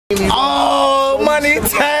Oh, money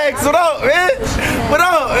tags. What up, man? What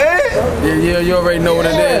up, man? Yeah, you already know what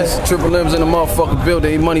it is. Triple M's in the motherfucking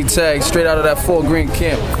building. Money tags straight out of that Fort Greene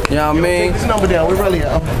camp. You know what I mean? Take this number down. We're really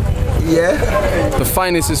out. Yeah. The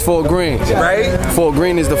finest is Fort Greene. Right. Fort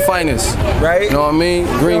Greene is the finest. Right. You know what I mean?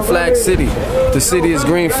 Green flag city. The city is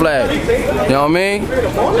green flag. You know what I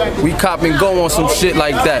mean? We cop and go on some shit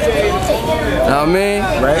like that. You know what I mean?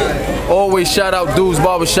 Right. Always shout out Dude's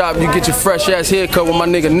Barbershop. You get your fresh ass haircut with my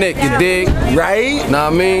nigga Nick, you dig? Right. Know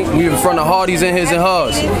what I mean? We in front of Hardee's and his and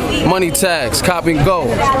hers. Money tags, cop and go.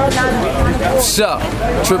 What's up?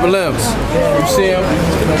 Triple M's. You see him?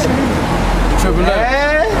 Triple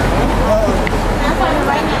M's.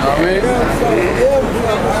 I mean?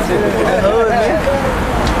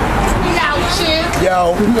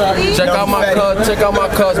 Yo, check out my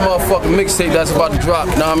cuz motherfucking mixtape that's about to drop.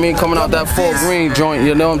 Know what I mean? Coming out that Fort Greene joint,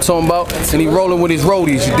 you know what I'm talking about? And he rolling with his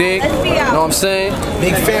roadies, you dig? Know what I'm saying?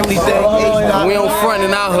 big family thing. We don't front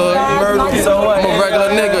in our hood. I'm a regular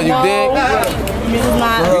nigga, you dig? We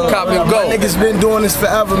cop and go. My niggas been doing this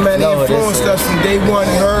forever, man. They influenced us from day one,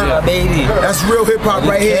 you heard? That's real hip hop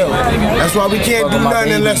right here. That's why we can't do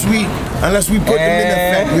nothing unless we put them in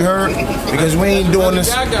effect, you heard? Because we ain't doing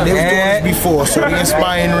this, they was doing this before, so they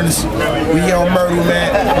inspiring us. We here on Myrtle,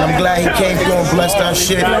 man. I'm glad he came through and blessed our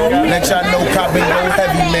shit. Let y'all know cop and go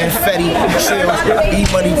heavy, man. Fetty, Chills,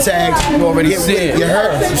 E-Money tags. You already see it. You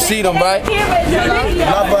heard? You see them, right?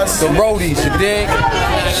 Love us. The roadies, you dig?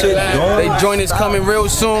 They joint is coming real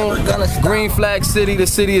soon. Green Flag City, the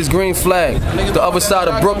city is Green Flag. The other side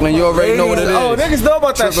of Brooklyn, you already know what it is. Oh, niggas know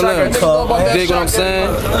about that shotgun club. Dig what I'm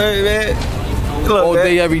saying? Hey, man. Look, all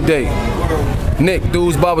day, every day. Nick,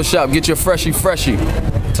 Dude's Barbershop, get your freshie.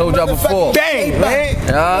 Told y'all before. Bang, man.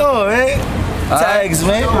 Oh, man. Tags,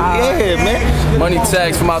 man. Yeah, man. Money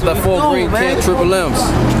tags from out that Fort Greene camp, Triple M's.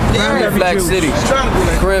 Green Flag City.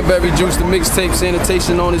 Cranberry Juice, the mixtape,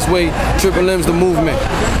 sanitation on its way. Triple M's, the movement.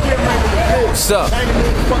 What's up?